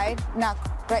 Wide. Now,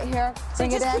 right here. So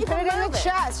Bring it just in. keep Put it it in the moving.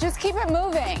 chest. Just keep it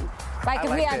moving. Like I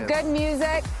if we like have this. good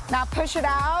music. Now push it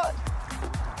out.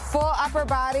 Full upper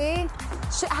body.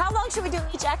 How long should we do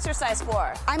each exercise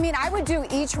for? I mean, I would do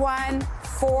each one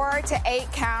 4 to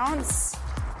 8 counts.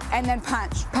 And then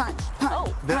punch, punch, punch.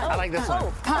 I like this one.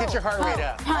 Get your heart rate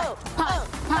up. Punch, punch,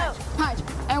 punch, punch.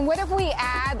 And what if we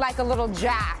add like a little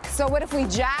jack? So what if we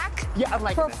jack Yeah, I'm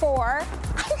liking for this. 4,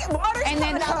 Water's and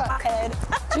then coming out of my hook.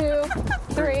 head.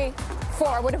 2, 3,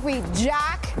 4. What if we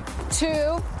jack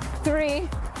 2, 3,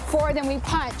 4, then we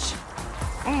punch?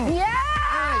 Yes!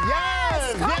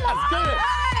 Yes! Come Yes, on! get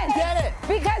it. Get it.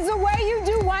 Because the way you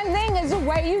do one thing is the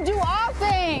way you do all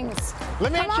things.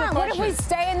 Let me Come ask you a on, what if we question.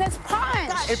 stay in this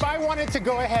punch? If I wanted to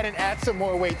go ahead and add some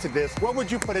more weight to this, what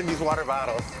would you put in these water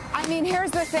bottles? I mean,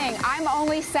 here's the thing. I'm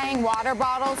only saying water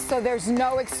bottles, so there's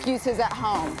no excuses at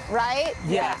home, right?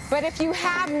 Yes. But if you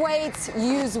have weights,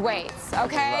 use weights,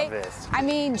 okay? love this. I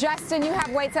mean, Justin, you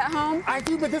have weights at home? I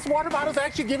do, but this water bottle's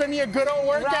actually giving me a good old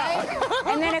workout. Right?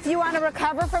 And then if you want to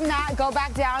recover from that, go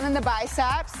back down in the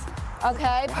biceps,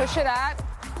 okay? Push it up.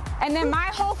 And then my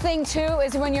whole thing, too,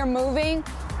 is when you're moving,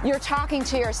 you're talking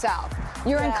to yourself.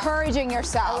 You're encouraging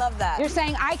yourself. I love that. You're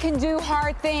saying, I can do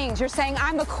hard things. You're saying,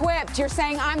 I'm equipped. You're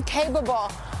saying, I'm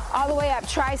capable. All the way up,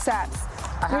 triceps.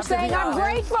 You're saying, I'm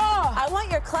grateful. I want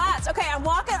your class. Okay, I'm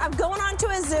going on to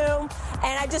a Zoom,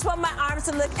 and I just want my arms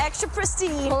to look extra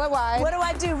pristine. Pull it wide. What do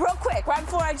I do real quick, right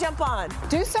before I jump on?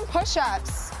 Do some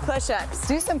push-ups. Push-ups.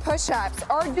 Do some push-ups.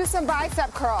 Or do some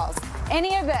bicep curls.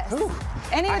 Any of this.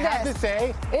 Any of I this. have to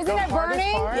say, Isn't the it hardest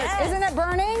burning? part- Yes. Isn't it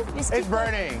burning? It's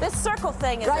burning. This circle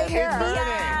thing is Right here.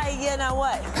 Yeah, you know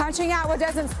what? Punching out what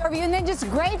doesn't serve you, and then just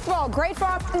grateful. Grateful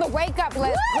I'm on the wake-up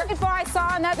list. Woo! Grateful I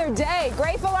saw another day.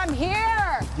 Grateful I'm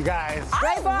here. You guys,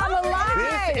 Grateful I'm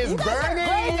alive. this is burning.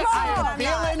 Grateful. I am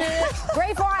feeling it.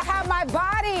 Grateful I have my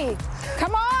body.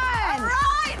 Come on. All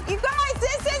right, you guys,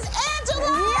 this is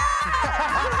Angela.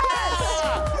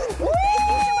 Yes. Woo!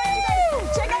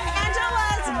 Check out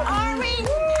Angela's Army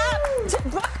app to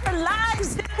book her live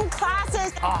Zoom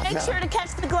classes. Awesome. Make sure to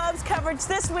catch the Globes coverage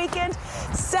this weekend.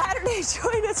 Saturday,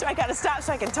 join us. I got to stop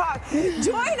so I can talk.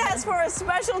 Join us for a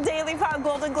special Daily Pod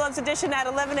Golden Globes edition at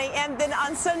 11 a.m. Then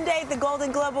on Sunday, the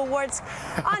Golden Globe Awards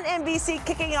on NBC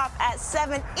kicking off at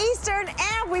 7 Eastern.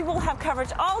 And we will have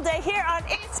coverage all day here on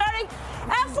 8 starting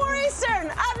at 4 Eastern.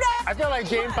 Up next, I feel like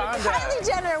Jane Fonda. Kylie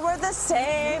Jenner, we're the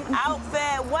same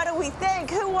outfit. What do we think?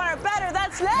 Who wore it better?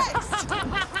 That's next. Woo!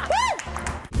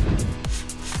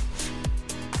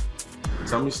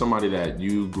 Tell me somebody that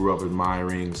you grew up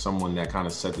admiring, someone that kind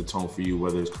of set the tone for you,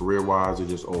 whether it's career-wise or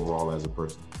just overall as a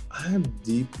person. I'm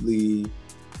deeply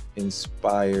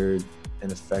inspired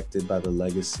and affected by the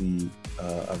legacy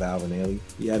of Alvin Ailey.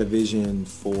 He had a vision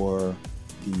for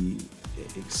the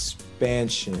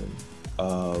expansion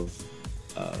of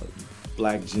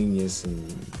Black genius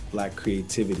and Black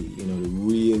creativity, you know, to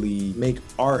really make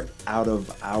art out of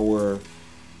our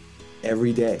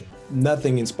everyday.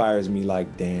 Nothing inspires me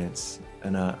like dance,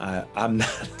 and I'm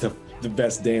not the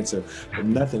best dancer, but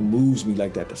nothing moves me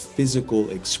like that, the physical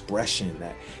expression,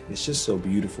 that it's just so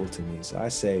beautiful to me. So I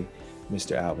say,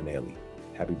 Mr. Alvin Ailey.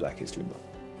 Happy Black History Month.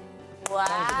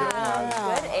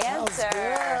 Wow, good answer.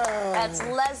 good. That's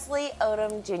Leslie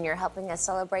Odom Jr. helping us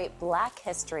celebrate Black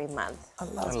History Month. I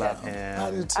love him.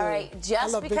 I do too. All right, I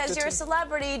just love because Victor you're a too.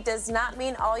 celebrity does not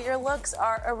mean all your looks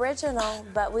are original,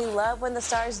 but we love when the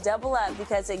stars double up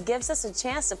because it gives us a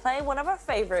chance to play one of our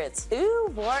favorites, Who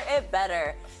Wore It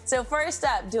Better? So first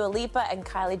up, Dua Lipa and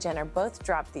Kylie Jenner both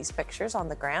dropped these pictures on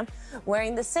the gram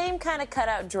wearing the same kind of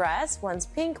cutout dress. One's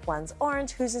pink, one's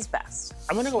orange. Whose is best?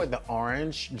 I'm gonna go with the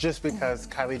orange just because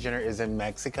Kylie Jenner is in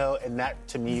Mexico, and that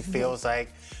to me feels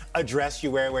like a dress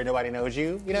you wear where nobody knows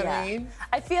you. You know what I mean?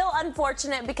 I feel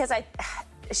unfortunate because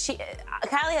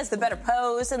Kylie has the better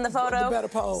pose in the photo. The better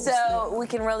pose, So we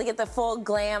can really get the full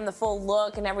glam, the full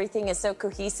look, and everything is so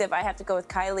cohesive. I have to go with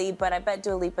Kylie, but I bet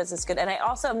Dua Lipa's is good. And I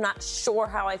also am not sure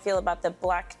how I feel about the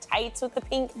black tights with the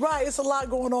pink. Right, it's a lot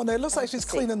going on there. It looks like she's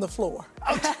cleaning the floor.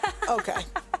 Okay.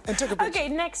 And took a picture. Okay,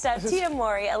 next up, Tia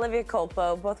Mowry, Olivia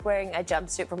Culpo, both wearing a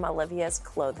jumpsuit from Olivia's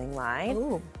clothing line.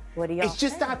 Ooh. What do y'all It's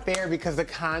just think? not fair because the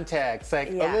context. Like,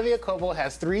 Yeah. Olivia Culpo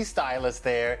has 3 stylists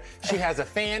there. She has a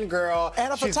fangirl.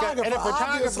 And a she's got- and a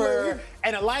photographer, photographer,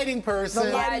 and a lighting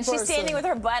person. Yeah, and she's standing with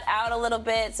her butt out a little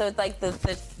bit, so it's like the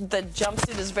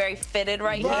jumpsuit is very fitted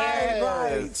right here.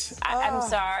 Right. I'm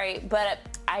sorry, but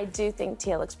I do think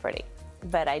Tia looks pretty.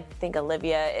 But I think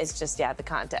Olivia is just, the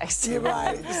context. You're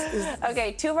right.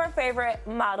 Okay, 2 of our favorite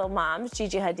model moms,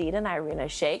 Gigi Hadid and Irina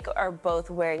Shayk, are both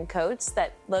wearing coats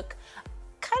that look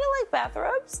kind of like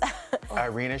bathrobes.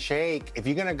 Irina Shayk, if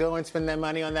you're gonna go and spend that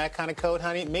money on that kind of coat,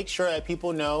 honey, make sure that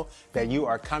people know that you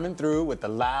are coming through with the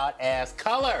loud ass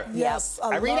color. Yes,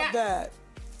 I Irina. love that.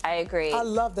 I agree. I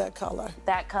love that color.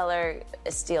 That color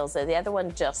steals it. The other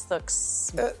one just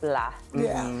looks blah.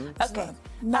 Yeah. Okay.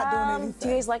 Not doing anything. Do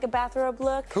you guys like a bathrobe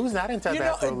look? Who's not into You know,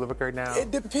 bathrobe look right now?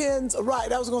 It depends.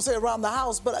 Right, I was going to say around the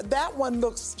house, but that one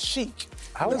looks chic.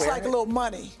 I'll Looks wear like it. a little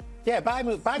money. Yeah, buy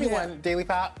me one, Daily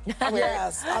Pop. I'll wear it.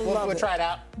 Yes, I love We'll it. try it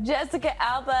out. Jessica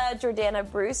Alba, Jordana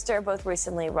Brewster both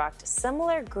recently rocked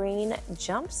similar green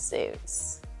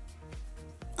jumpsuits.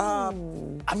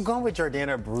 I'm going with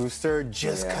Jordana Brewster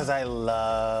just because I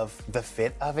love the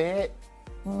fit of it.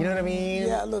 You know what I mean?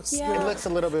 Yeah, it looks Yeah. good. It looks a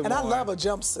little bit And more. I love a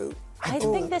jumpsuit. I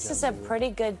think this is a pretty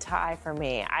good tie for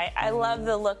me. I love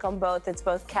the look on both. It's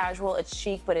both casual, it's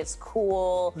chic, but it's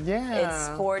cool. Yeah. It's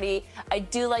sporty. I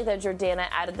do like that Jordana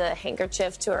added the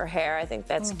handkerchief to her hair. I think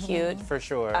that's cute. For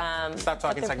sure. Stop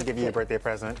talking so I can give you a birthday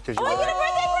present. Because Oh, I get a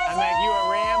birthday present! I'm like, you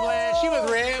were rambling. She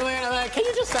was rambling. I'm like, can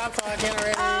you just stop talking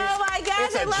already? Oh my gosh,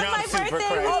 It's a I love my jumpsuit, for birthday.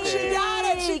 Christ's Oh, she sake. got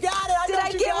it. She got it. Did know I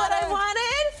you get got what I it.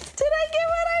 wanted? Did I get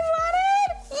what I wanted?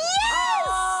 Yes!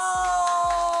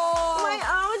 Oh. My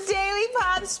own Daily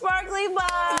Pop sparkly box.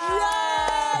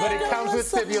 But it comes with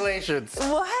stipulations.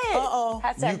 What? Uh-oh.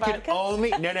 Hashtag You can vodka? only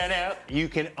no. You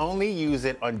can only use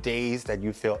it on days that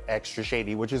you feel extra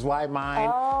shady, which is why mine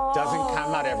doesn't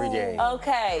come out every day.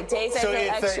 Okay, days I feel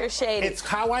extra shady. It's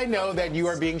how I know that you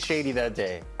are being shady that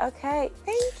day. Okay,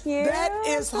 thank you. That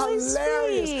is Really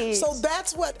hilarious. sweet. So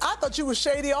that's what I thought you were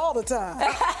shady all the time.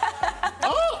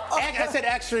 I said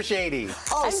extra shady.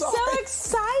 Oh, I'm sorry. so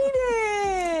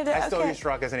excited. I stole Okay. your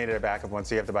straw because I needed a backup one,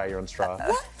 so you have to buy your own straw.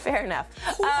 Fair enough.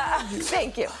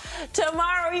 Thank you.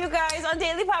 Tomorrow, you guys, on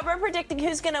Daily Pop, we're predicting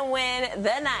who's going to win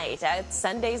the night at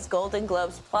Sunday's Golden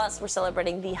Globes. Plus, we're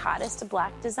celebrating the hottest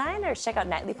black designers. Check out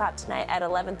Nightly Pop tonight at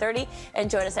 11:30 and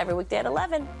join us every weekday at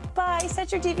 11. Bye.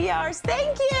 Set your DVRs.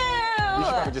 Thank you. You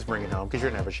should probably just bring it home because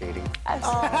you're never shady.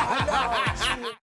 Oh, I know.